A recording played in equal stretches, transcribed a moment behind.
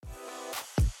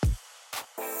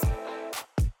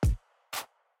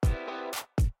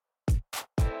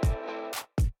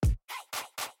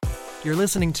You're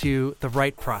listening to The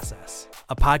Right Process,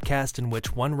 a podcast in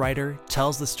which one writer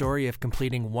tells the story of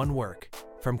completing one work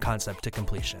from concept to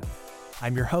completion.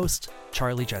 I'm your host,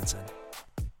 Charlie Jensen.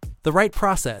 The Right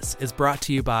Process is brought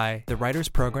to you by the Writers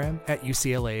Program at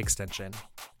UCLA Extension,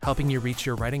 helping you reach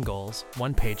your writing goals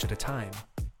one page at a time.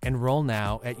 Enroll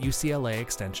now at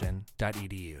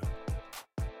uclaextension.edu.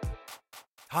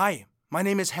 Hi, my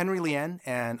name is Henry Lien,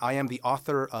 and I am the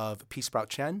author of Peasprout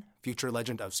Chen, Future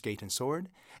Legend of Skate and Sword,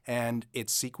 and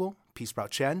its sequel, Peasprout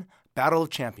Chen, Battle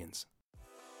of Champions.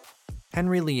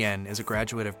 Henry Lien is a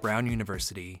graduate of Brown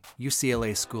University,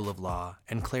 UCLA School of Law,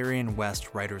 and Clarion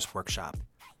West Writers Workshop.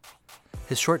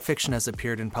 His short fiction has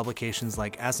appeared in publications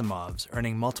like Asimov's,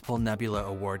 earning multiple Nebula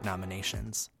Award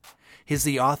nominations. He's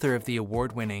the author of the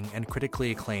award-winning and critically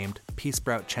acclaimed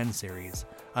Peasprout Chen series,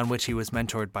 on which he was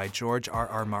mentored by George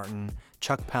R.R. Martin,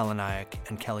 Chuck Palahniuk,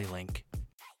 and Kelly Link.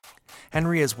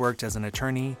 Henry has worked as an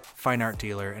attorney, fine art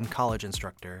dealer, and college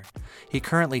instructor. He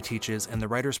currently teaches in the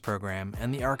Writers Program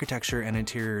and the Architecture and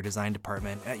Interior Design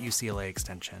Department at UCLA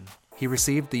Extension. He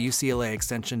received the UCLA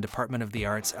Extension Department of the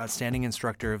Arts Outstanding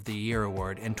Instructor of the Year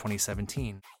Award in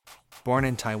 2017. Born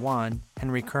in Taiwan,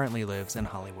 Henry currently lives in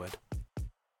Hollywood.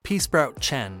 Peasprout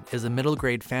Chen is a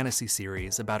middle-grade fantasy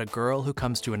series about a girl who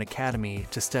comes to an academy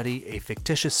to study a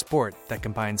fictitious sport that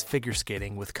combines figure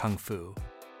skating with kung fu.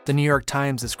 The New York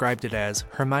Times described it as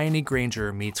Hermione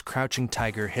Granger meets Crouching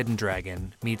Tiger, Hidden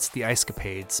Dragon, meets The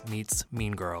Icecapades, meets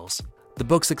Mean Girls. The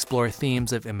books explore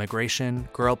themes of immigration,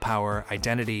 girl power,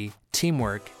 identity,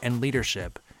 teamwork, and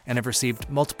leadership, and have received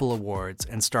multiple awards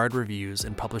and starred reviews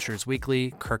in Publishers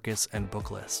Weekly, Kirkus, and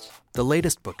Booklist. The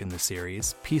latest book in the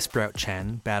series, Peasprout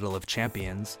Chen, Battle of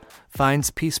Champions,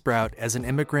 finds Peasprout as an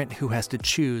immigrant who has to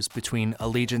choose between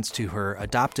allegiance to her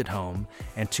adopted home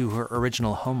and to her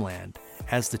original homeland,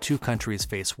 as the two countries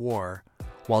face war,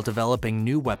 while developing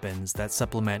new weapons that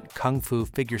supplement kung fu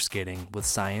figure skating with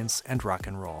science and rock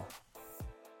and roll.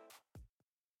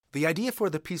 The idea for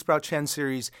the Peasprout Chen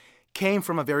series came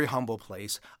from a very humble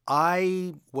place.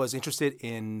 I was interested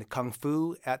in kung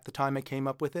fu at the time I came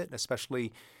up with it,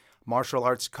 especially martial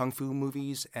arts kung fu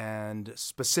movies and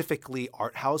specifically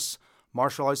art house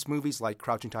martial arts movies like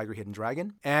Crouching Tiger, Hidden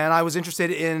Dragon. And I was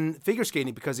interested in figure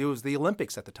skating because it was the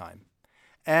Olympics at the time.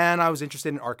 And I was interested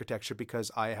in architecture because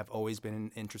I have always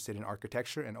been interested in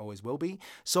architecture and always will be.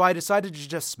 So I decided to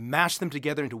just mash them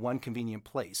together into one convenient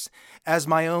place as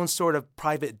my own sort of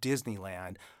private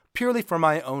Disneyland, purely for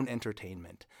my own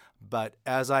entertainment. But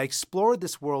as I explored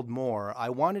this world more, I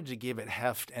wanted to give it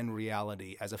heft and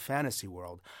reality as a fantasy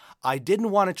world. I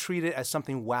didn't want to treat it as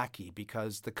something wacky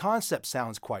because the concept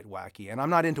sounds quite wacky, and I'm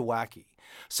not into wacky.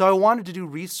 So I wanted to do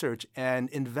research and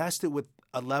invest it with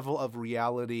a level of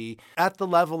reality at the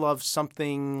level of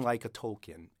something like a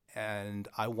Tolkien. And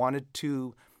I wanted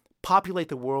to populate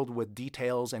the world with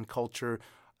details and culture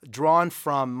drawn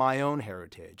from my own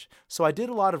heritage. So I did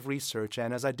a lot of research,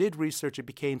 and as I did research, it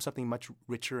became something much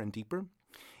richer and deeper.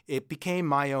 It became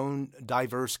my own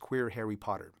diverse queer Harry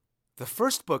Potter. The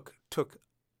first book took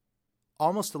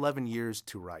almost 11 years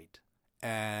to write,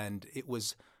 and it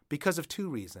was because of two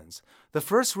reasons. The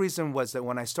first reason was that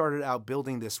when I started out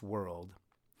building this world,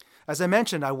 as I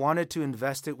mentioned, I wanted to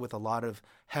invest it with a lot of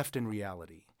heft and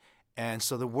reality. And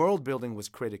so the world building was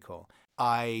critical.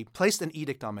 I placed an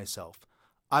edict on myself.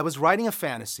 I was writing a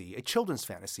fantasy, a children's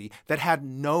fantasy, that had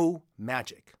no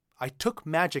magic. I took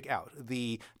magic out,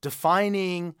 the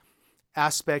defining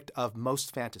aspect of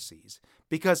most fantasies,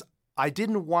 because I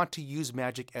didn't want to use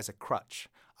magic as a crutch.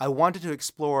 I wanted to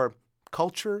explore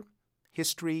culture,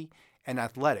 history, and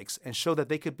athletics and show that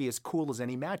they could be as cool as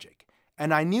any magic.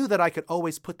 And I knew that I could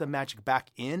always put the magic back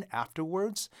in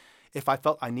afterwards if I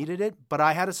felt I needed it, but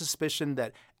I had a suspicion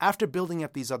that after building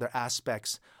up these other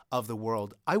aspects of the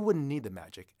world, I wouldn't need the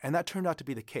magic, and that turned out to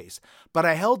be the case. But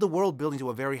I held the world building to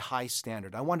a very high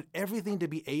standard. I wanted everything to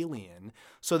be alien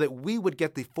so that we would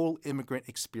get the full immigrant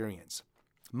experience.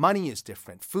 Money is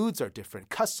different, foods are different,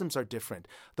 customs are different.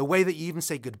 The way that you even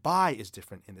say goodbye is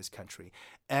different in this country.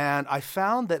 And I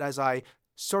found that as I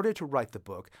started to write the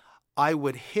book, I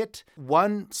would hit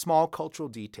one small cultural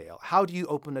detail. How do you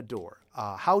open a door?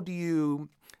 How do you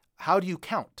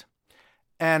count?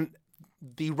 And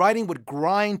the writing would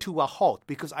grind to a halt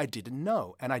because I didn't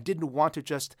know, and I didn't want to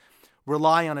just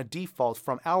rely on a default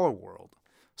from our world.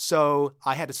 So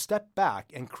I had to step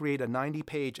back and create a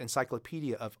 90-page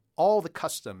encyclopedia of all the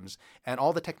customs and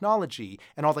all the technology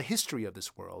and all the history of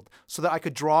this world so that I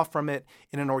could draw from it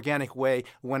in an organic way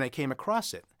when I came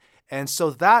across it. And so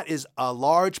that is a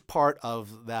large part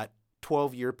of that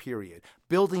 12-year period,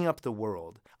 building up the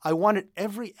world, I wanted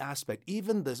every aspect,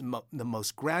 even the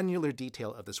most granular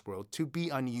detail of this world, to be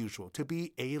unusual, to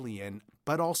be alien,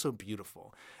 but also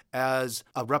beautiful, as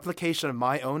a replication of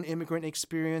my own immigrant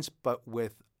experience, but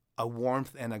with a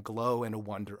warmth and a glow and a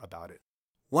wonder about it.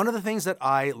 One of the things that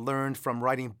I learned from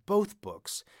writing both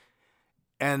books,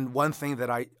 and one thing that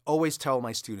I always tell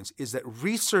my students, is that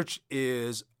research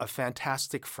is a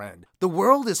fantastic friend. The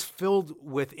world is filled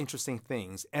with interesting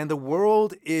things, and the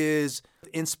world is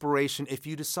inspiration if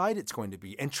you decide it's going to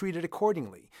be, and treat it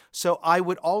accordingly. So I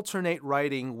would alternate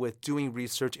writing with doing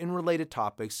research in related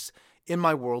topics in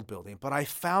my world building, but I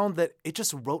found that it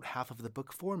just wrote half of the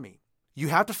book for me. You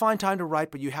have to find time to write,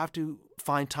 but you have to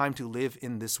find time to live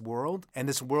in this world, and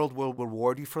this world will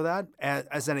reward you for that.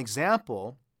 As an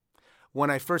example, when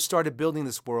I first started building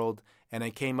this world and I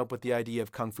came up with the idea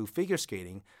of Kung Fu figure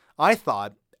skating, I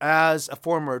thought, as a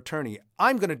former attorney,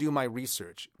 I'm going to do my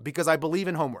research because I believe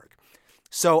in homework.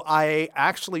 So I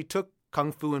actually took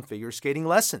Kung Fu and figure skating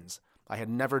lessons. I had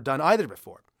never done either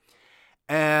before.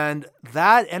 And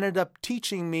that ended up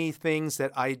teaching me things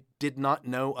that I did not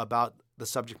know about the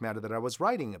subject matter that I was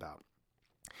writing about.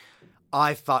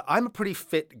 I thought, I'm a pretty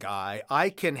fit guy. I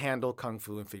can handle Kung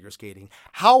Fu and figure skating.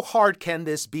 How hard can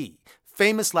this be?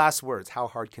 Famous last words, how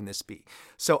hard can this be?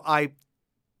 So I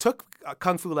took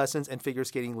Kung Fu lessons and figure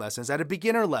skating lessons at a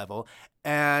beginner level.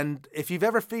 And if you've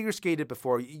ever figure skated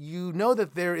before, you know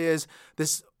that there is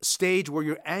this stage where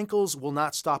your ankles will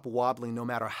not stop wobbling no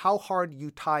matter how hard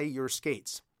you tie your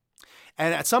skates.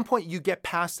 And at some point you get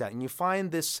past that and you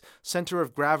find this center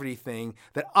of gravity thing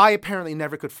that I apparently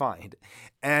never could find.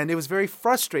 And it was very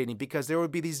frustrating because there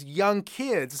would be these young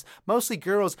kids, mostly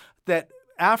girls, that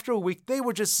after a week, they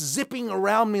were just zipping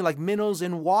around me like minnows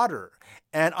in water.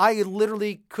 And I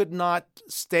literally could not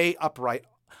stay upright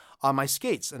on my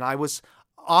skates. And I was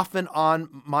often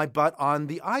on my butt on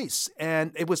the ice.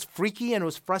 And it was freaky and it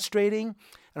was frustrating.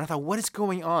 And I thought, what is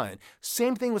going on?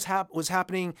 Same thing was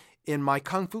happening in my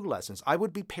Kung Fu lessons. I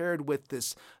would be paired with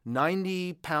this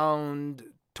 90-pound,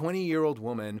 20-year-old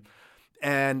woman,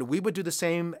 and we would do the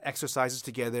same exercises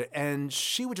together, and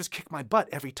she would just kick my butt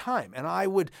every time. And I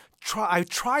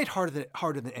tried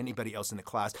harder than anybody else in the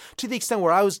class, to the extent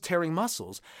where I was tearing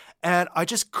muscles, and I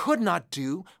just could not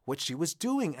do what she was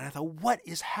doing. And I thought, what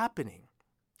is happening?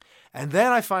 And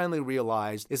then I finally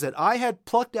realized is that I had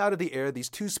plucked out of the air these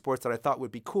two sports that I thought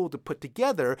would be cool to put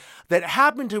together that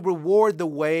happened to reward the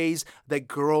ways that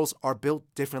girls are built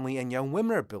differently and young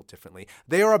women are built differently.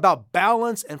 They are about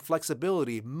balance and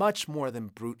flexibility much more than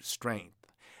brute strength.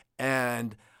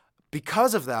 And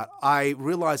because of that, I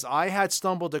realized I had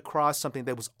stumbled across something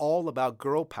that was all about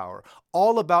girl power,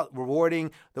 all about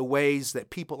rewarding the ways that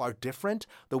people are different,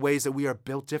 the ways that we are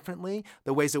built differently,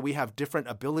 the ways that we have different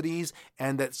abilities,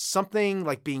 and that something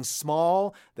like being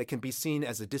small that can be seen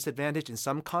as a disadvantage in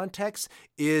some contexts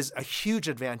is a huge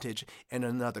advantage in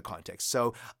another context.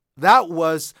 So that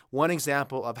was one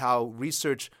example of how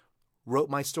research wrote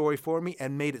my story for me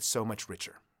and made it so much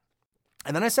richer.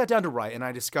 And then I sat down to write, and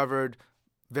I discovered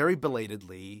very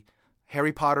belatedly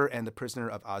Harry Potter and the Prisoner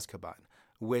of Azkaban,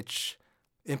 which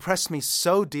impressed me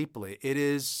so deeply. It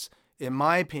is, in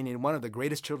my opinion, one of the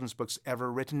greatest children's books ever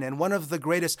written and one of the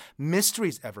greatest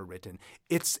mysteries ever written.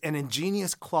 It's an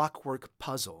ingenious clockwork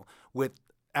puzzle with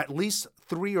at least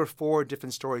 3 or 4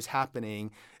 different stories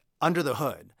happening under the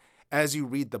hood as you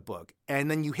read the book. And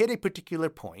then you hit a particular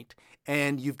point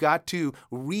and you've got to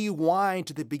rewind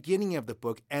to the beginning of the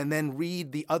book and then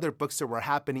read the other books that were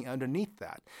happening underneath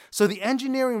that. So the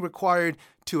engineering required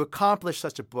to accomplish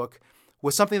such a book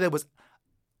was something that was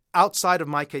outside of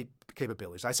my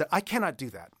capabilities. I said, I cannot do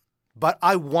that, but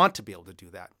I want to be able to do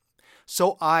that.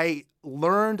 So I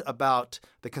learned about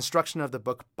the construction of the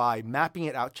book by mapping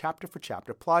it out chapter for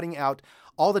chapter, plotting out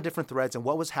all the different threads and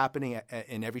what was happening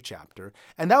in every chapter.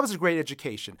 And that was a great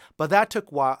education, but that took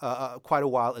quite a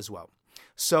while as well.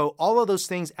 So all of those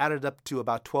things added up to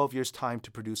about 12 years' time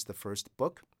to produce the first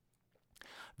book.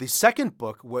 The second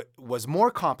book was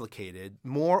more complicated,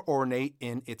 more ornate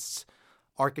in its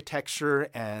architecture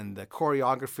and the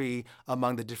choreography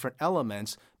among the different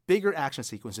elements, bigger action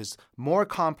sequences, more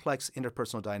complex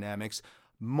interpersonal dynamics,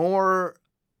 more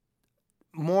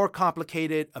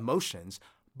complicated emotions.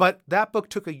 But that book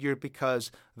took a year because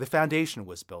the foundation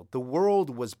was built, the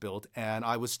world was built, and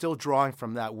I was still drawing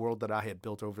from that world that I had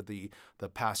built over the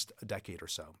past decade or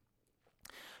so.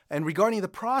 And regarding the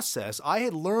process, I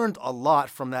had learned a lot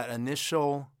from that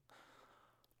initial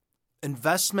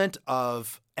investment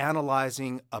of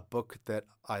analyzing a book that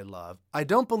I love. I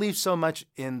don't believe so much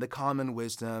in the common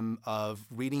wisdom of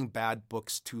reading bad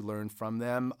books to learn from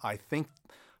them. I think,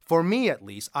 for me at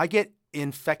least, I get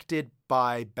infected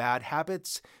by bad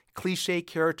habits, cliche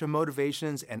character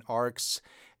motivations, and arcs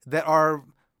that are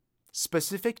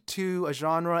specific to a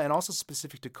genre and also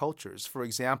specific to cultures. For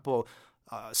example,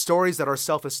 stories that are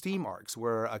self-esteem arcs,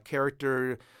 where a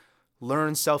character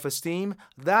learns self-esteem,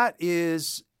 that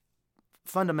is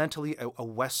fundamentally a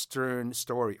Western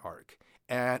story arc.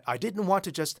 And I didn't want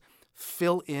to just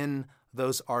fill in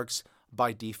those arcs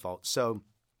by default. So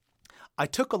I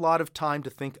took a lot of time to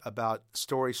think about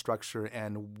story structure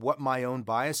and what my own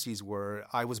biases were.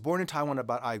 I was born in Taiwan,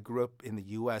 but I grew up in the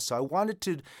U.S., so I wanted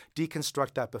to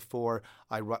deconstruct that before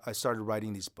I started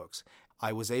writing these books.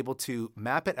 I was able to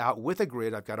map it out with a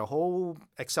grid. I've got a whole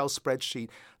Excel spreadsheet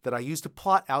that I use to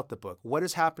plot out the book. What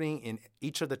is happening in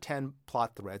each of the 10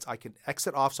 plot threads? I can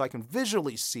exit off so I can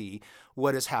visually see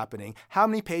what is happening. How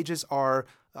many pages are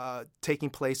taking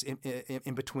place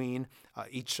in between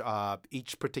each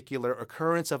particular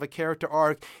occurrence of a character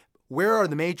arc? Where are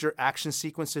the major action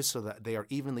sequences so that they are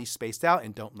evenly spaced out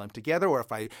and don't lump together? Or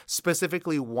if I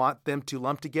specifically want them to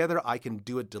lump together, I can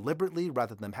do it deliberately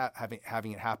rather than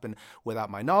having it happen without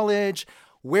my knowledge.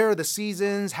 Where are the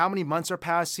seasons? How many months are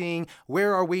passing?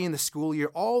 Where are we in the school year?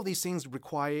 All these things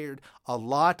required a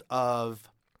lot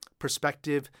of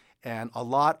perspective and a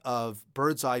lot of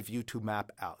bird's eye view to map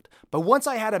out. But once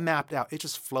I had it mapped out, it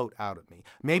just flowed out of me.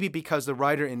 Maybe because the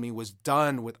writer in me was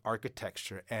done with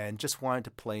architecture and just wanted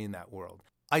to play in that world.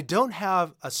 I don't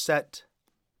have a set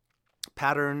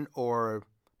pattern or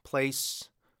place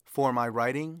for my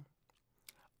writing.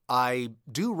 I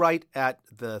do write at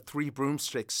the Three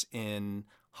Broomsticks in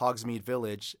Hogsmeade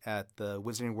Village at the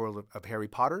Wizarding World of Harry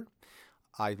Potter.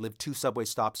 I live 2 subway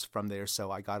stops from there,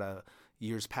 so I got a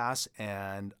year's pass,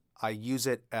 and I use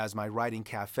it as my writing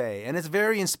cafe. And it's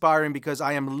very inspiring because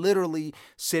I am literally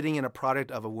sitting in a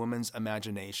product of a woman's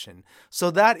imagination.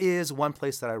 So that is one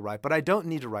place that I write, but I don't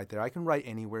need to write there. I can write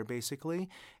anywhere, basically.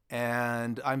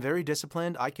 And I'm very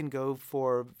disciplined. I can go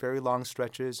for very long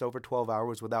stretches, over 12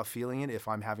 hours, without feeling it if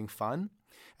I'm having fun.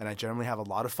 And I generally have a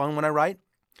lot of fun when I write.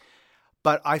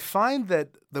 But I find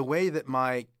that the way that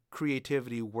my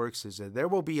creativity works is that there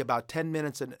will be about 10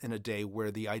 minutes in a day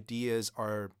where the ideas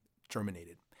are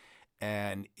germinated.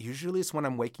 And usually it's when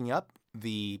I'm waking up.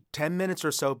 The 10 minutes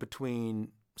or so between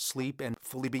sleep and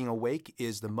fully being awake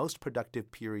is the most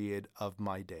productive period of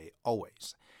my day,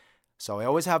 always. So I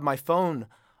always have my phone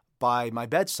by my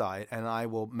bedside, and I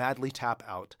will madly tap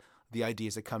out the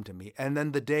ideas that come to me. And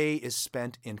then the day is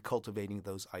spent in cultivating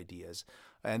those ideas.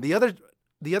 And the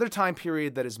other time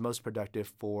period that is most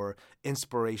productive for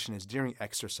inspiration is during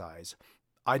exercise.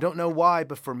 I don't know why,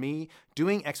 but for me,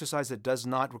 doing exercise that does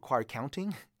not require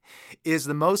counting is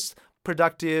the most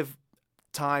productive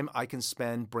time I can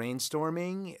spend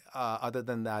brainstorming, other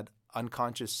than that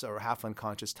unconscious or half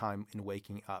unconscious time in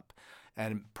waking up.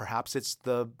 And perhaps it's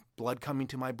the blood coming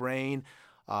to my brain.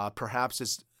 Perhaps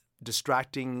it's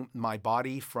distracting my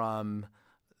body from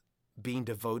being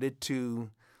devoted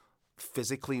to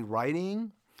physically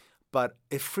writing. But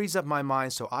it frees up my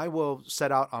mind, so I will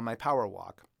set out on my power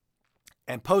walk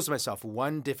and pose myself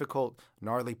one difficult,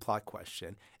 gnarly plot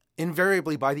question.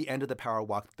 Invariably, by the end of the power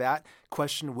walk, that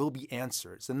question will be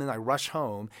answered. And then I rush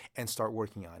home and start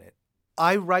working on it.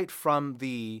 I write from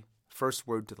the first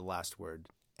word to the last word,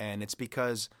 and it's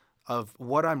because of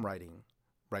what I'm writing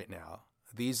right now.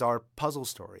 These are puzzle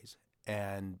stories,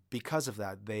 and because of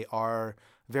that, they are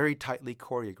very tightly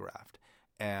choreographed.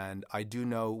 And I do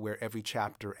know where every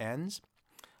chapter ends.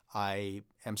 I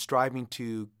am striving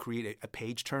to create a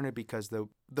page turner because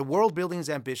the world building is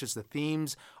ambitious. The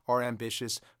themes are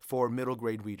ambitious for middle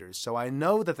grade readers. So I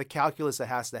know that the calculus that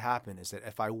has to happen is that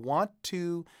if I want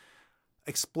to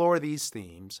explore these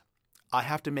themes, I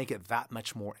have to make it that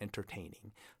much more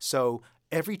entertaining. So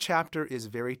every chapter is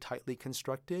very tightly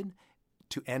constructed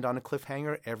to end on a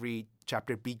cliffhanger. Every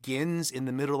chapter begins in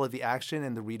the middle of the action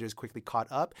and the reader is quickly caught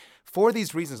up. For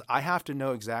these reasons, I have to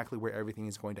know exactly where everything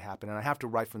is going to happen, and I have to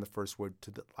write from the first word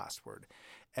to the last word.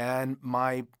 And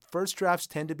my first drafts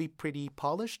tend to be pretty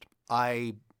polished.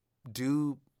 I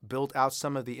do build out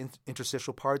some of the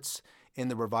interstitial parts in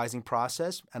the revising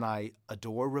process, and I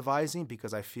adore revising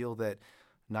because I feel that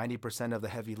 90% of the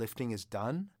heavy lifting is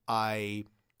done. I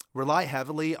rely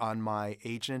heavily on my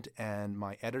agent and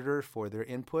my editor for their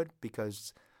input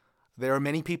because there are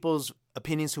many people's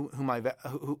opinions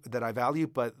that I value,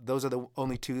 but those are the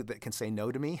only two that can say no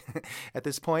to me at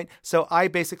this point. So I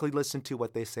basically listen to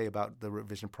what they say about the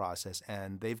revision process,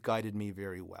 and they've guided me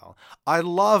very well. I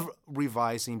love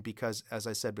revising because, as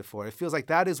I said before, it feels like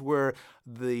that is where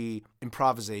the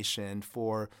improvisation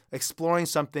for exploring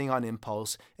something on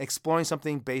impulse, exploring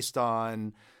something based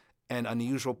on an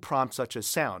unusual prompt such as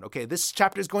sound. Okay, this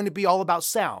chapter is going to be all about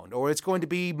sound, or it's going to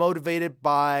be motivated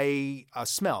by a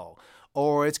smell,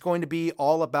 or it's going to be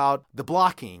all about the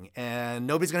blocking, and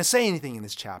nobody's going to say anything in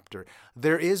this chapter.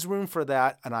 There is room for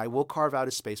that, and I will carve out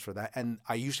a space for that, and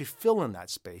I usually fill in that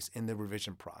space in the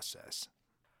revision process.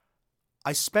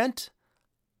 I spent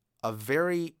a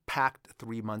very packed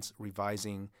 3 months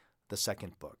revising the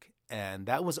second book, and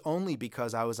that was only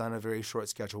because I was on a very short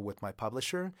schedule with my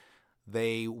publisher.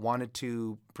 They wanted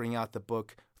to bring out the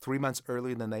book 3 months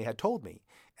earlier than they had told me.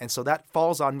 And so that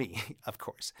falls on me, of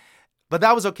course. But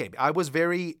that was okay. I was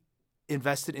very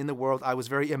invested in the world. I was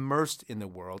very immersed in the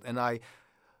world. And I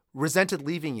resented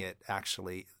leaving it,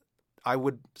 actually. I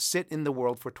would sit in the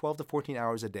world for 12 to 14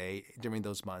 hours a day during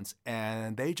those months,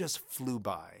 and they just flew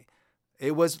by.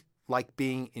 It was like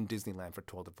being in Disneyland for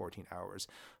 12 to 14 hours.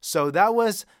 So that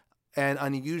was an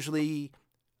unusually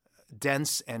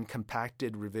dense and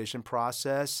compacted revision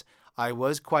process. I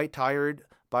was quite tired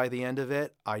by the end of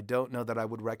it. I don't know that I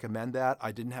would recommend that.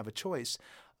 I didn't have a choice,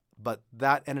 but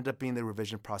that ended up being the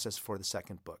revision process for the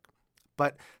second book.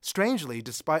 But strangely,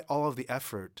 despite all of the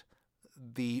effort,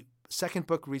 the second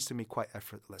book reads to me quite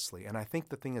effortlessly. And I think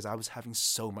the thing is I was having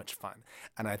so much fun,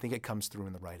 and I think it comes through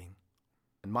in the writing.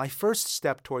 And my first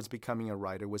step towards becoming a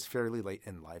writer was fairly late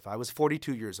in life. I was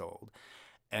 42 years old.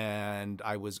 And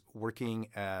I was working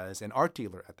as an art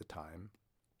dealer at the time.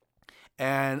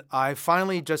 And I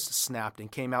finally just snapped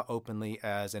and came out openly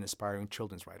as an aspiring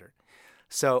children's writer.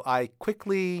 So I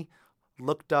quickly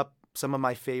looked up some of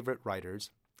my favorite writers,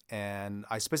 and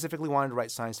I specifically wanted to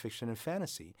write science fiction and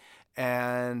fantasy.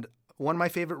 And one of my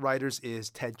favorite writers is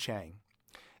Ted Chiang.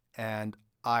 And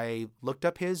I looked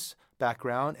up his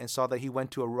background and saw that he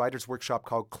went to a writer's workshop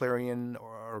called Clarion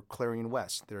or Clarion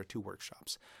West. There are two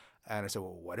workshops. And I said,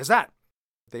 well, what is that?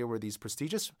 They were these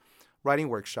prestigious writing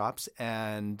workshops,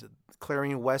 and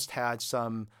Clarion West had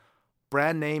some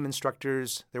brand name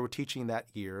instructors that were teaching that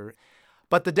year.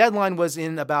 But the deadline was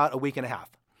in about a week and a half.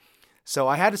 So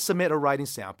I had to submit a writing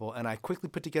sample, and I quickly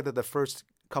put together the first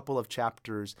couple of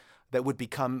chapters that would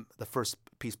become the first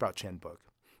Peasprout Chen book.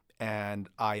 And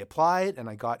I applied, and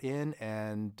I got in,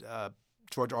 and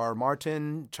George R.R.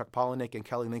 Martin, Chuck Palahniuk, and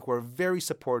Kelly Link were very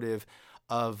supportive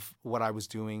of what I was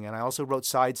doing, and I also wrote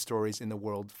side stories in the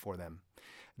world for them.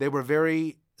 They were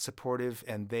very supportive,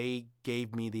 and they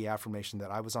gave me the affirmation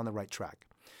that I was on the right track.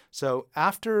 So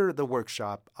after the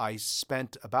workshop, I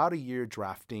spent about a year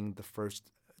drafting the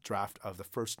first draft of the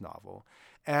first novel,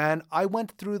 and I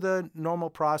went through the normal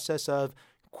process of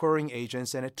querying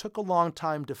agents, and it took a long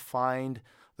time to find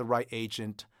the right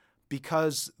agent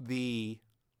because the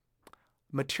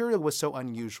material was so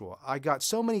unusual. I got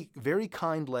so many very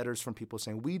kind letters from people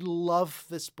saying, we love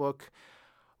this book.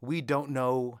 We don't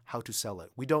know how to sell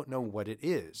it. We don't know what it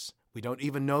is. We don't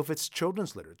even know if it's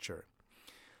children's literature.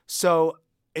 So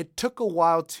it took a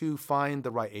while to find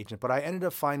the right agent, but I ended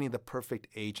up finding the perfect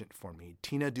agent for me,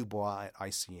 Tina Dubois at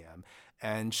ICM.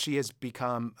 And she has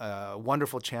become a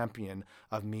wonderful champion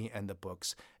of me and the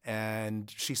books. And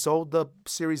she sold the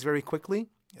series very quickly.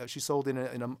 She sold in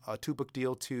a two-book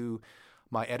deal to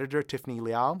my editor, Tiffany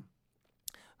Liao,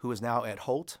 who is now at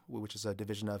Holt, which is a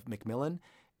division of Macmillan.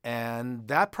 And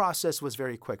that process was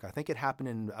very quick. I think it happened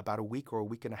in about a week or a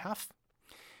week and a half.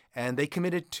 And they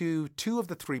committed to 2 of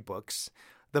the 3 books.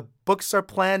 The books are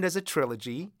planned as a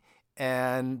trilogy.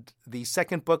 And the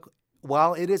second book,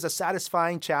 while it is a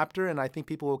satisfying chapter, and I think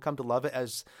people will come to love it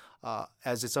as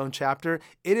its own chapter,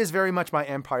 it is very much my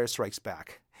Empire Strikes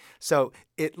Back. So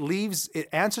it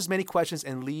answers many questions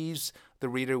and leaves the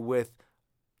reader with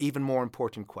even more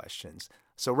important questions.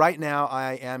 So right now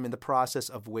I am in the process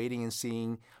of waiting and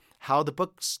seeing how the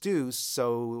books do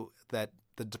so that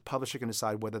the publisher can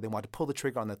decide whether they want to pull the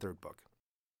trigger on the 3rd book.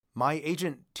 My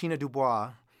agent, Tina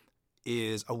Dubois,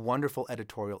 is a wonderful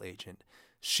editorial agent.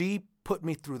 She put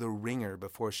me through the ringer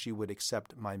before she would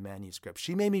accept my manuscript.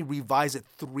 She made me revise it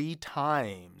 3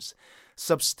 times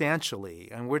substantially,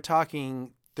 and we're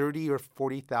talking 30 or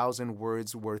 40,000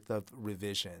 words worth of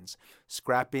revisions,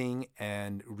 scrapping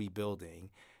and rebuilding,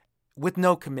 with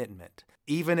no commitment.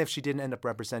 Even if she didn't end up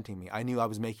representing me, I knew I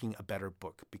was making a better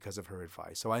book because of her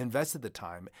advice. So I invested the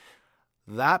time.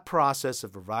 That process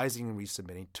of revising and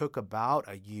resubmitting took about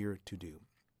a year to do.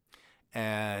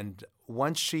 And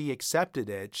once she accepted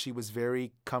it, she was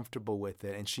very comfortable with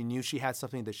it, and she knew she had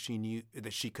something that she knew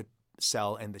that she could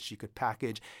sell and that she could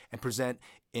package and present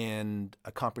in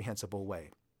a comprehensible way.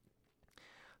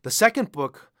 The second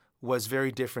book was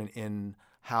very different in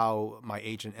how my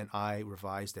agent and I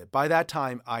revised it. By that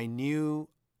time, I knew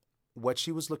what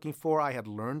she was looking for. I had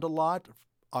learned a lot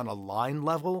on a line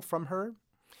level from her.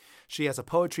 She has a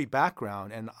poetry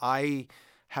background, and I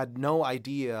had no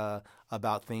idea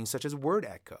about things such as word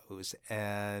echoes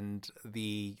and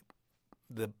the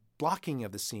blocking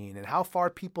of the scene and how far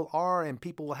people are, and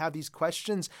people will have these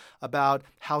questions about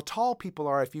how tall people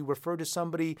are. If you refer to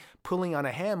somebody pulling on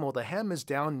a hem, well, the hem is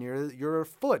down near your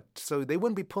foot, so they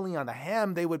wouldn't be pulling on the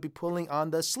hem, they would be pulling on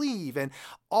the sleeve, and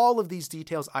all of these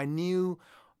details I knew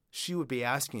she would be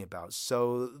asking about.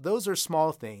 So those are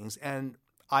small things, and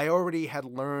I already had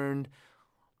learned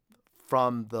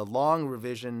from the long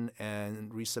revision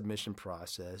and resubmission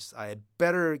process, I had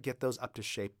better get those up to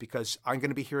shape because I'm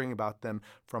going to be hearing about them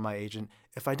from my agent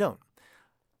if I don't.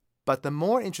 But the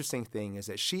more interesting thing is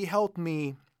that she helped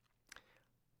me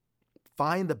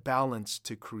find the balance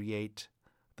to create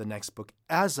the next book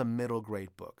as a middle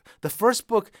grade book. The first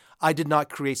book I did not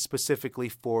create specifically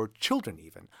for children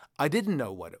even. I didn't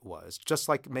know what it was, just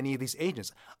like many of these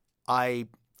agents. I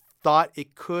thought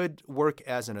it could work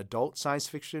as an adult science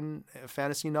fiction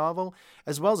fantasy novel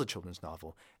as well as a children's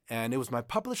novel. And it was my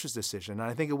publisher's decision, and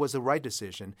I think it was the right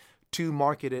decision, to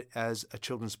market it as a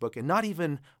children's book, and not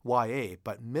even YA,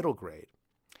 but middle grade.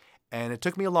 And it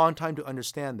took me a long time to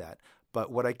understand that.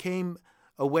 But what I came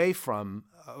away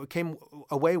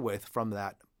with from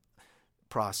that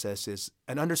process is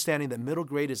an understanding that middle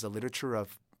grade is a literature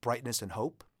of brightness and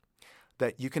hope,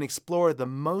 that you can explore the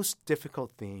most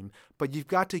difficult theme, but you've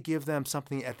got to give them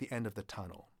something at the end of the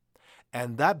tunnel.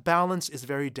 And that balance is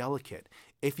very delicate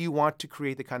if you want to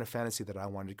create the kind of fantasy that I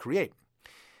wanted to create.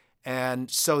 And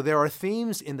so there are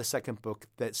themes in the second book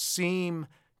that seem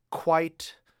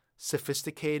quite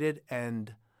sophisticated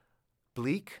and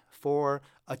bleak for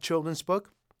a children's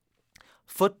book.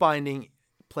 Foot binding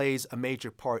plays a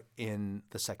major part in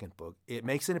the second book. It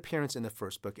makes an appearance in the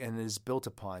first book, and it is built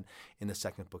upon in the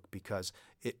second book because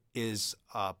it is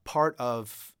part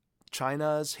of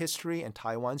China's history and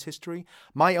Taiwan's history.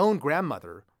 My own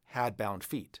grandmother had bound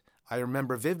feet. I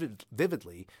remember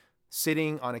vividly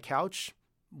sitting on a couch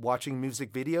watching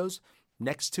music videos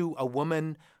next to a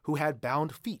woman who had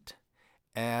bound feet.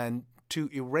 And to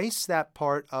erase that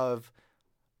part of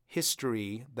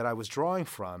history that I was drawing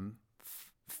from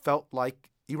felt like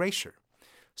erasure.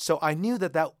 So I knew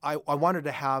that I wanted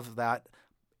to have that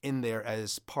in there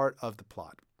as part of the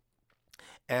plot.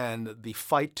 And the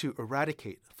fight to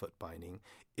eradicate foot binding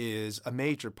is a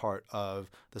major part of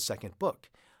the second book.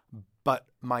 But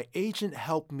my agent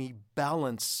helped me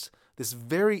balance this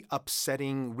very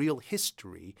upsetting real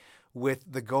history with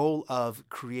the goal of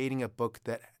creating a book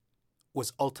that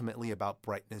was ultimately about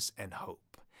brightness and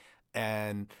hope.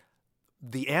 And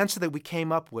the answer that we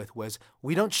came up with was,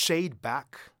 we don't shade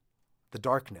back the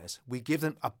darkness. We give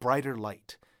them a brighter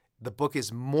light. The book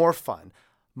is more fun,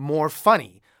 more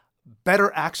funny,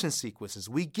 better action sequences.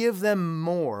 We give them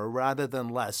more rather than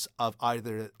less of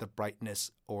either the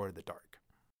brightness or the dark.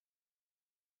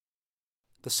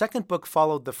 The second book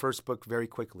followed the first book very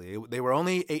quickly. They were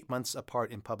only 8 months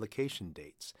apart in publication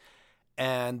dates.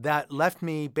 And that left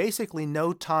me basically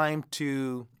no time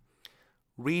to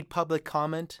read public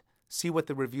comment, see what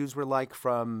the reviews were like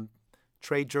from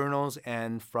trade journals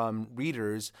and from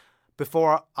readers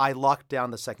before I locked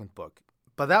down the second book.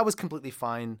 But that was completely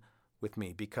fine with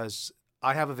me because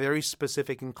I have a very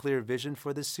specific and clear vision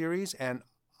for this series, and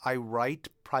I write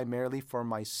primarily for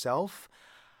myself.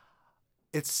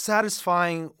 It's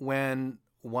satisfying when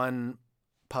one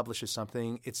publishes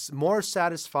something. It's more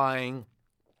satisfying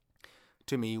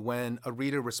to me when a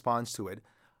reader responds to it.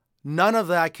 None of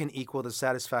that can equal the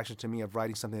satisfaction to me of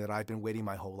writing something that I've been waiting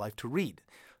my whole life to read.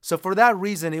 So for that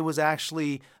reason, it was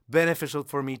actually beneficial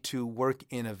for me to work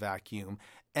in a vacuum.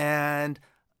 And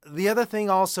the other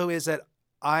thing also is that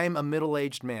I'm a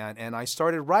middle-aged man, and I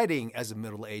started writing as a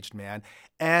middle-aged man.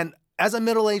 And as a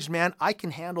middle-aged man, I can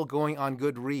handle going on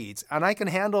Goodreads, and I can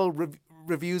handle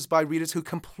reviews by readers who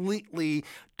completely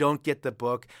don't get the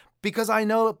book, because I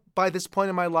know by this point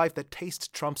in my life that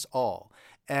taste trumps all.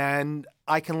 And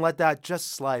I can let that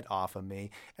just slide off of me.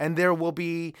 And there will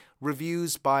be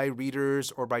reviews by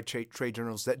readers or by trade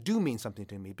journals that do mean something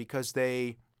to me because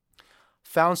they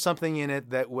found something in it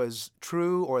that was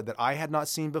true or that I had not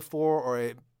seen before, or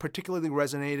it particularly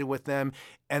resonated with them,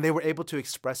 and they were able to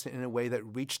express it in a way that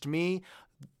reached me.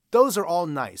 Those are all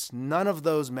nice. None of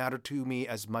those matter to me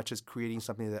as much as creating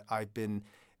something that I've been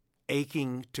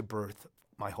aching to birth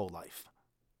my whole life.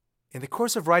 In the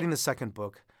course of writing the second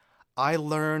book, I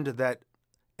learned that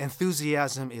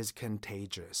enthusiasm is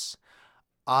contagious.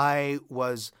 I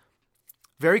was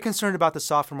very concerned about the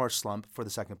sophomore slump for the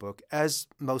second book, as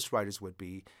most writers would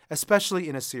be, especially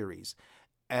in a series.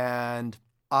 And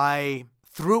I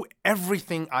threw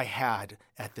everything I had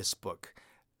at this book.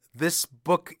 This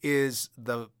book is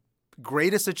the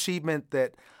greatest achievement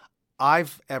that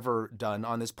I've ever done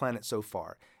on this planet so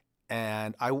far.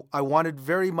 And I wanted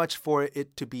very much for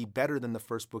it to be better than the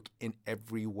first book in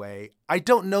every way. I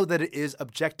don't know that it is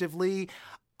objectively.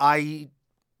 I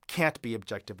can't be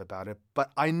objective about it,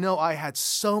 but I know I had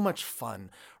so much fun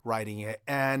writing it,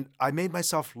 and I made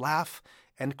myself laugh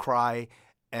and cry,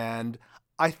 and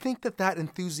I think that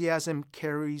enthusiasm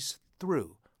carries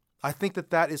through. I think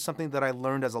that is something that I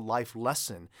learned as a life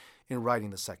lesson in writing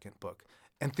the second book.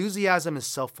 Enthusiasm is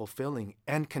self-fulfilling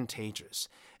and contagious,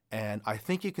 and I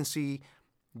think you can see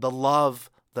the love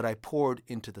that I poured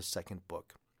into the second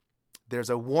book. There's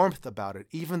a warmth about it,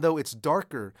 even though it's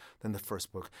darker than the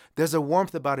first book. There's a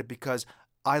warmth about it because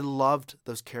I loved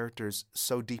those characters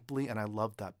so deeply, and I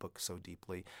loved that book so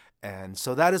deeply. And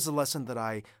so that is the lesson that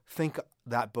I think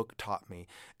that book taught me.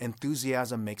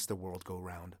 Enthusiasm makes the world go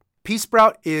round.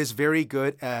 Peasprout is very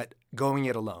good at going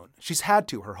it alone. She's had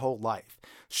to her whole life.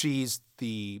 She's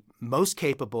the most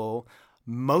capable,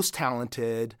 most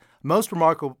talented, most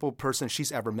remarkable person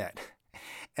she's ever met.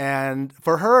 And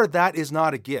for her, that is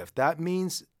not a gift. That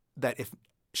means that if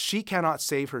she cannot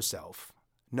save herself,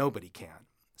 nobody can.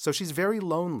 So she's very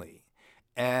lonely,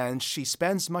 and she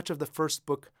spends much of the first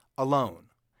book alone,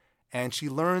 and she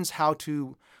learns how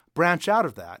to branch out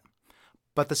of that.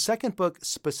 But the second book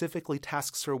specifically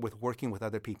tasks her with working with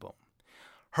other people.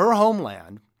 Her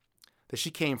homeland that she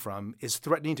came from is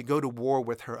threatening to go to war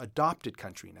with her adopted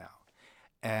country now.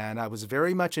 And I was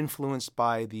very much influenced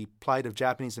by the plight of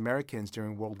Japanese Americans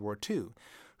during World War II,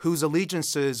 whose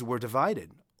allegiances were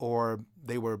divided, or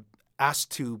they were asked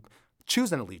to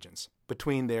choose an allegiance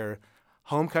between their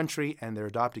home country and their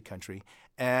adopted country.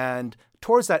 And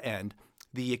towards that end,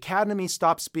 the academy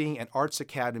stops being an arts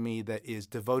academy that is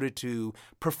devoted to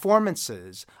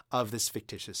performances of this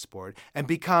fictitious sport and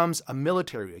becomes a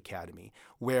military academy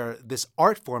where this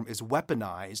art form is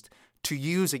weaponized to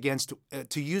use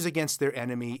against their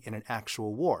enemy in an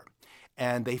actual war.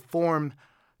 And they form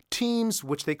teams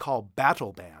which they call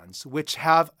battle bands, which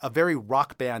have a very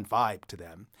rock band vibe to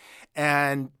them.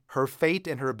 And her fate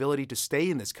and her ability to stay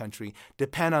in this country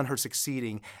depend on her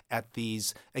succeeding at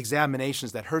these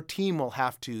examinations that her team will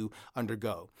have to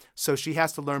undergo. So she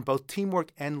has to learn both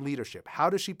teamwork and leadership. How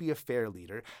does she be a fair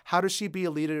leader? How does she be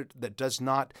a leader that does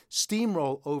not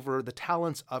steamroll over the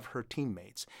talents of her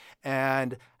teammates?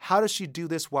 And how does she do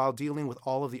this while dealing with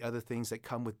all of the other things that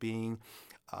come with being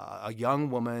a young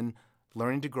woman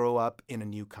learning to grow up in a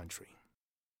new country?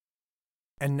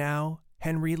 And now,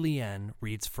 Henry Lien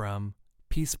reads from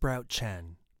Peasprout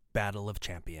Chen, Battle of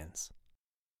Champions.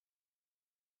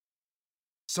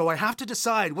 So I have to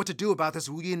decide what to do about this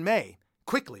Lien Mei,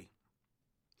 quickly.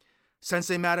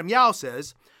 Sensei Madame Yao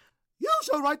says, "You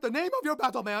shall write the name of your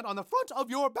battleman on the front of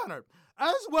your banner,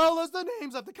 as well as the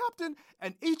names of the captain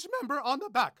and each member on the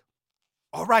back."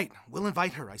 "All right, we'll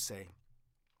invite her," I say.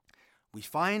 We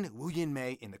find Lien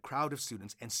Mei in the crowd of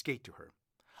students and skate to her.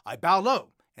 I bow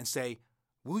low and say,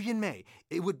 "Lien Mei,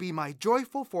 it would be my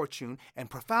joyful fortune and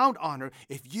profound honor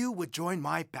if you would join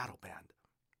my battle band."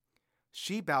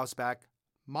 She bows back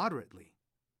moderately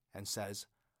and says,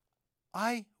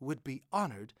 "I would be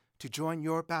honored to join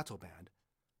your battle band."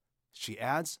 She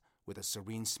adds with a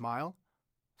serene smile,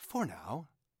 "For now."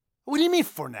 "What do you mean,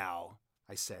 for now?"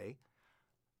 I say.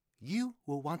 "You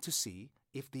will want to see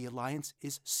if the alliance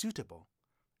is suitable,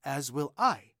 as will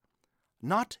I.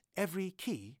 Not every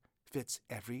key fits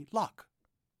every lock."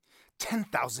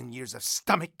 10,000 years of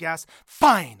stomach gas.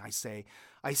 "Fine," I say.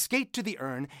 I skate to the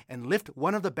urn and lift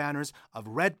one of the banners of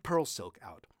red pearl silk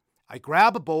out. I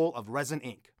grab a bowl of resin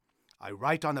ink. I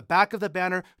write on the back of the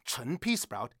banner, "Chen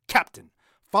Peasprout, Captain,"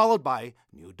 followed by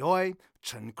 "New Doi,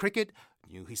 Chen Cricket,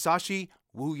 New Hisashi,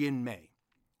 Lien Mei."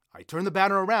 I turn the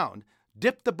banner around,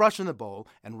 dip the brush in the bowl,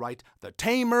 and write "The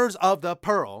Tamers of the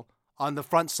Pearl" on the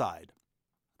front side.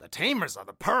 "The Tamers of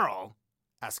the Pearl?"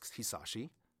 asks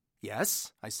Hisashi.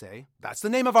 "Yes," I say. "That's the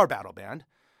name of our battle band."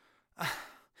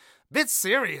 "Bit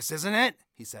serious, isn't it?"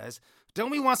 he says. "Don't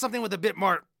we want something with a bit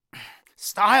more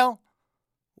style?"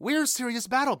 "We're a serious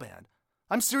battle band.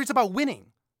 I'm serious about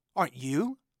winning. Aren't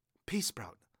you?"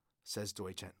 "Peasprout," says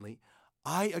Doi gently.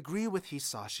 "I agree with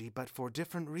Hisashi, but for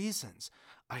different reasons.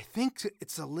 I think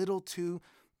it's a little too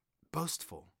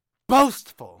boastful."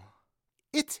 "Boastful!"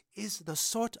 "It is the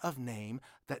sort of name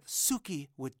that Suki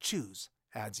would choose,"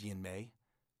 adds Lien Mei.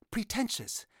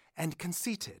 "Pretentious and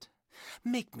conceited."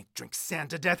 "Make me drink sand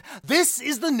to death. This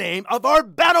is the name of our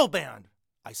battle band,"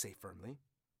 I say firmly.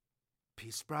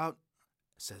 "Peasprout,"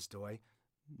 says Doi,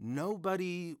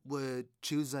 "nobody would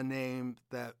choose a name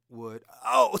that would..."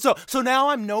 "Oh, so now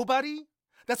I'm nobody?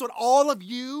 That's what all of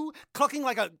you, clucking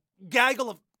like a gaggle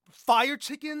of fire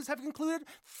chickens, have concluded?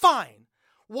 Fine.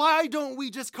 Why don't we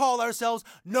just call ourselves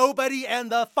Nobody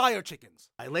and the Fire Chickens?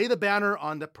 I lay the banner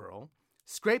on the pearl,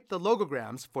 scrape the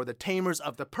logograms for the Tamers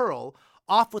of the Pearl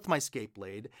off with my skate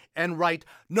blade, and write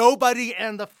Nobody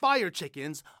and the Fire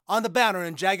Chickens on the banner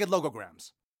in jagged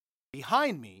logograms.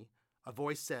 Behind me, a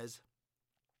voice says,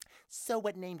 "So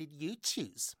what name did you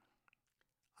choose?"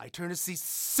 I turn to see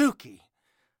Suki,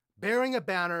 bearing a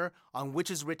banner on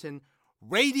which is written,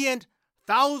 "Radiant,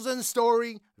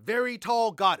 1,000-story, very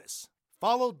tall goddess,"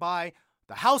 followed by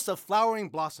the House of Flowering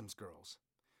Blossoms girls.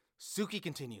 Suki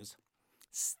continues,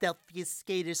 "Stealthiest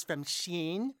skaters from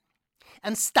Shin,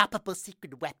 unstoppable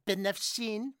secret weapon of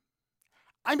Shin."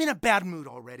 I'm in a bad mood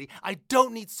already. I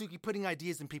don't need Suki putting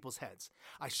ideas in people's heads.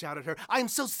 I shout at her, "I am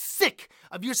so sick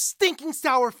of your stinking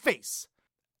sour face."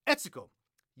 Etsuko,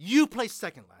 you placed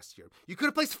second last year. You could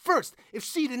have placed first if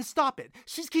she didn't stop it.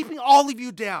 She's keeping all of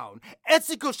you down.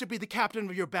 Etsuko should be the captain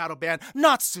of your battle band,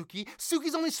 not Suki.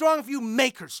 Suki's only strong if you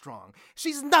make her strong.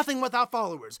 She's nothing without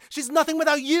followers. She's nothing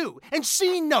without you, and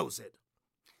she knows it.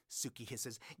 Suki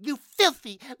hisses, "You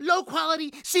filthy,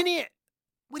 low-quality senior."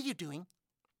 What are you doing?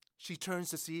 She turns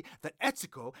to see that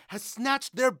Etsuko has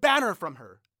snatched their banner from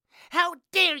her. "How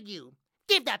dare you!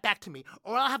 Give that back to me,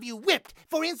 or I'll have you whipped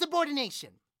for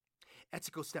insubordination."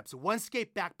 Etsuko steps one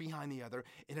skate back behind the other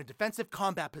in a defensive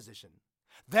combat position.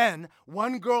 Then,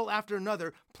 one girl after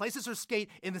another places her skate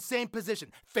in the same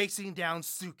position, facing down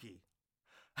Suki.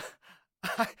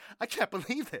 I can't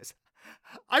believe this.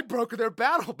 I broke their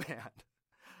battle band.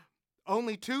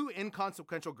 Only two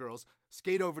inconsequential girls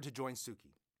skate over to join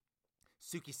Suki.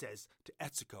 Suki says to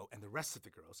Etsuko and the rest of the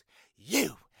girls,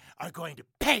 "You are going to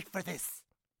pay for this."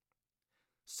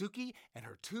 Suki and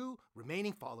her two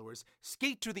remaining followers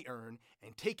skate to the urn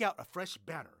and take out a fresh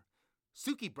banner.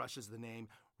 Suki brushes the name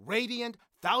Radiant,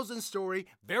 1,000-story,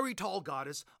 very tall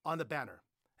goddess on the banner.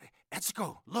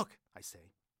 "Etsuko, look," I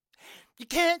say. "You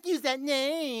can't use that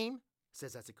name,"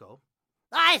 says Etsuko.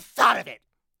 "I thought of it,"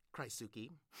 cries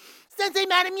Suki. "Sensei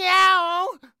Madam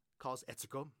Meow," calls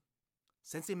Etsuko.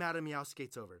 Sensei Madam Meow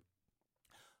skates over.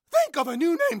 "Think of a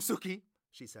new name, Suki,"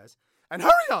 she says, "and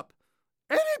hurry up.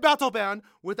 Any battle band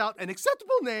without an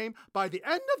acceptable name by the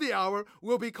end of the hour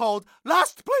will be called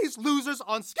last place losers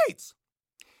on skates."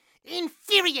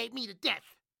 "Infuriate me to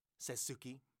death," says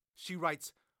Suki. She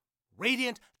writes,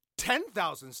 Radiant,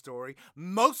 10,000-story,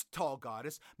 most tall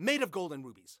goddess made of golden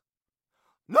rubies.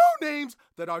 "No names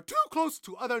that are too close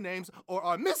to other names or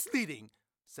are misleading,"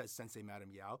 says Sensei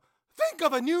Madam Yao. "Think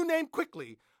of a new name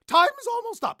quickly. Time is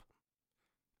almost up."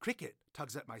 Cricket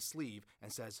tugs at my sleeve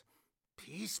and says,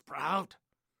 "Peasprout."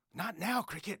 "Not now,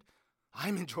 Cricket.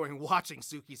 I'm enjoying watching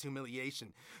Suki's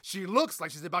humiliation. She looks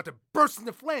like she's about to burst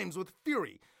into flames with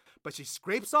fury, but she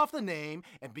scrapes off the name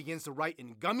and begins to write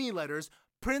in gummy letters,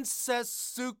 Princess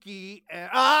Suki,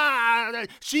 and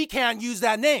she can't use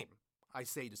that name. I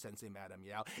say to Sensei Madam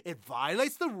Yao, it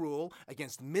violates the rule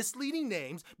against misleading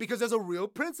names because there's a real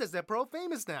princess at Pearl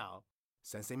Famous now.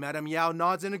 Sensei Madam Yao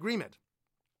nods in agreement.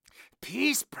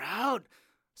 "Peasprout,"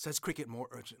 says Cricket more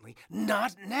urgently.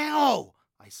 "Not now,"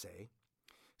 I say.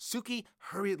 Suki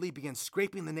hurriedly begins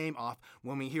scraping the name off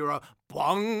when we hear a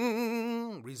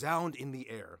bong resound in the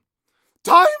air.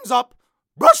 "Time's up!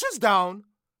 Brushes down!"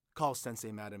 calls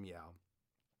Sensei Madam Yao.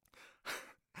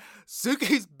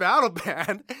 Suki's battle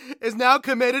band is now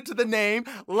committed to the name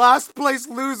Last Place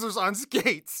Losers on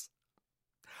Skates.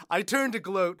 I turn to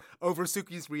gloat over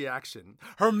Suki's reaction.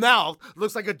 Her mouth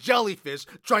looks like a jellyfish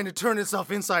trying to turn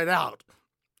itself inside out.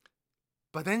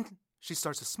 But then she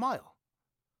starts to smile.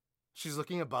 She's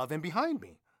looking above and behind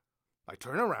me. I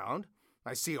turn around.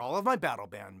 I see all of my battle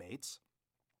band mates.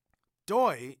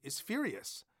 Doi is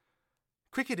furious.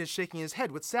 Cricket is shaking his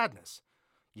head with sadness.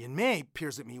 Yinmei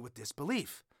peers at me with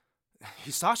disbelief.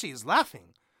 Hisashi is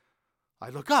laughing. I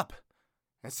look up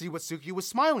and see what Suki was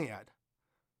smiling at.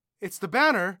 It's the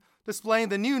banner displaying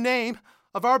the new name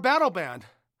of our battle band.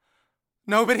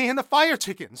 Nobody in the Fire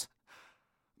Chickens.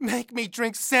 Make me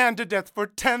drink sand to death for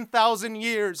 10,000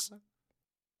 years.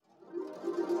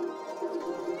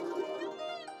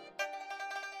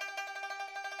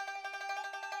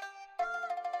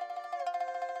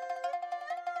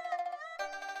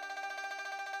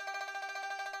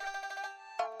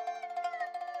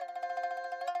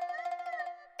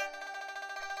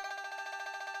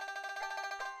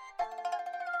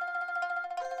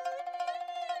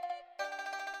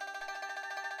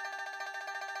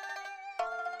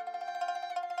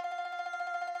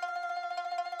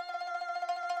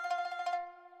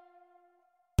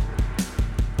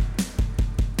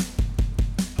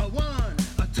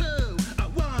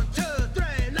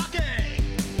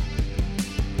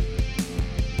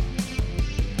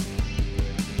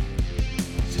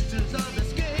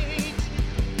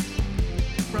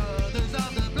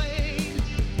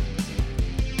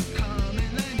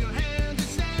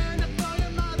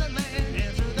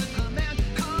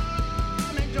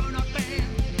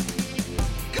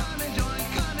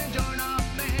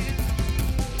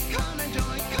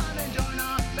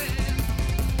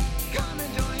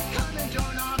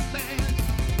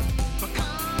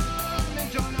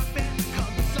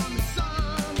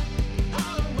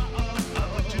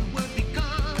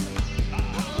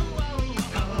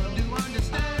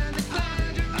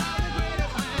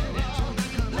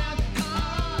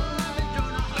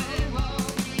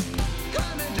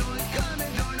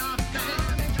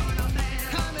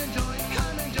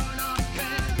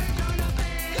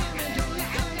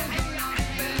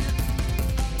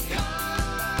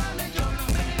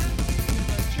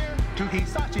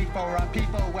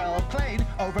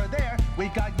 Over there, we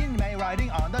got Yin Mei riding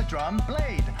on the drum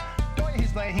blade. Doi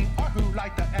he's playing Erhu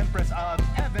like the Empress of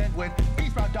Heaven, with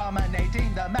Peasprout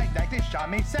dominating the magnetic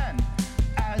shamisen.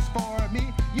 As for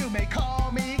me, you may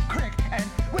call me Crick, and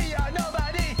we are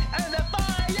nobody, and the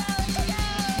fire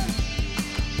begins!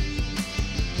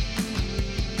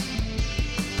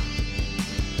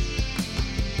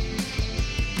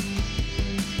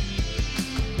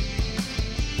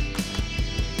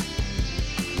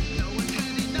 No one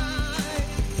can deny,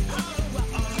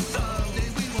 someday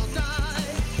we will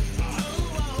die.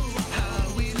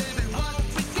 How we live and what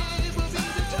we give will be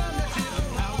determinative.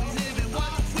 How we live and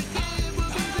what we give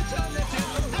will be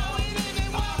determinative. How we live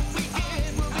and what we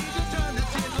give will be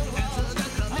determinative. Answer the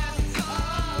command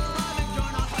call and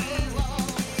join our payroll.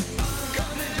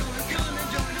 Come and join our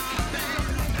band.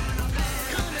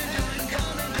 Come and join our band. Come and join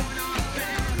our band.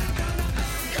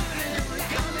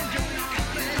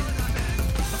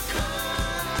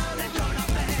 Come and join our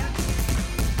band.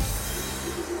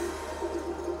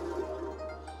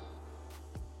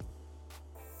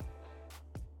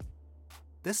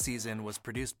 This season was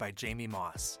produced by Jamie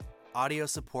Moss. Audio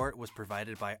support was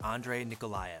provided by Andrei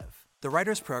Nikolaev. The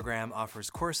Writers Program offers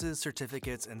courses,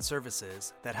 certificates, and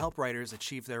services that help writers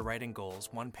achieve their writing goals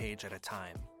one page at a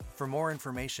time. For more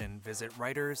information, visit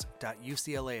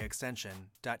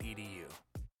writers.uclaextension.edu.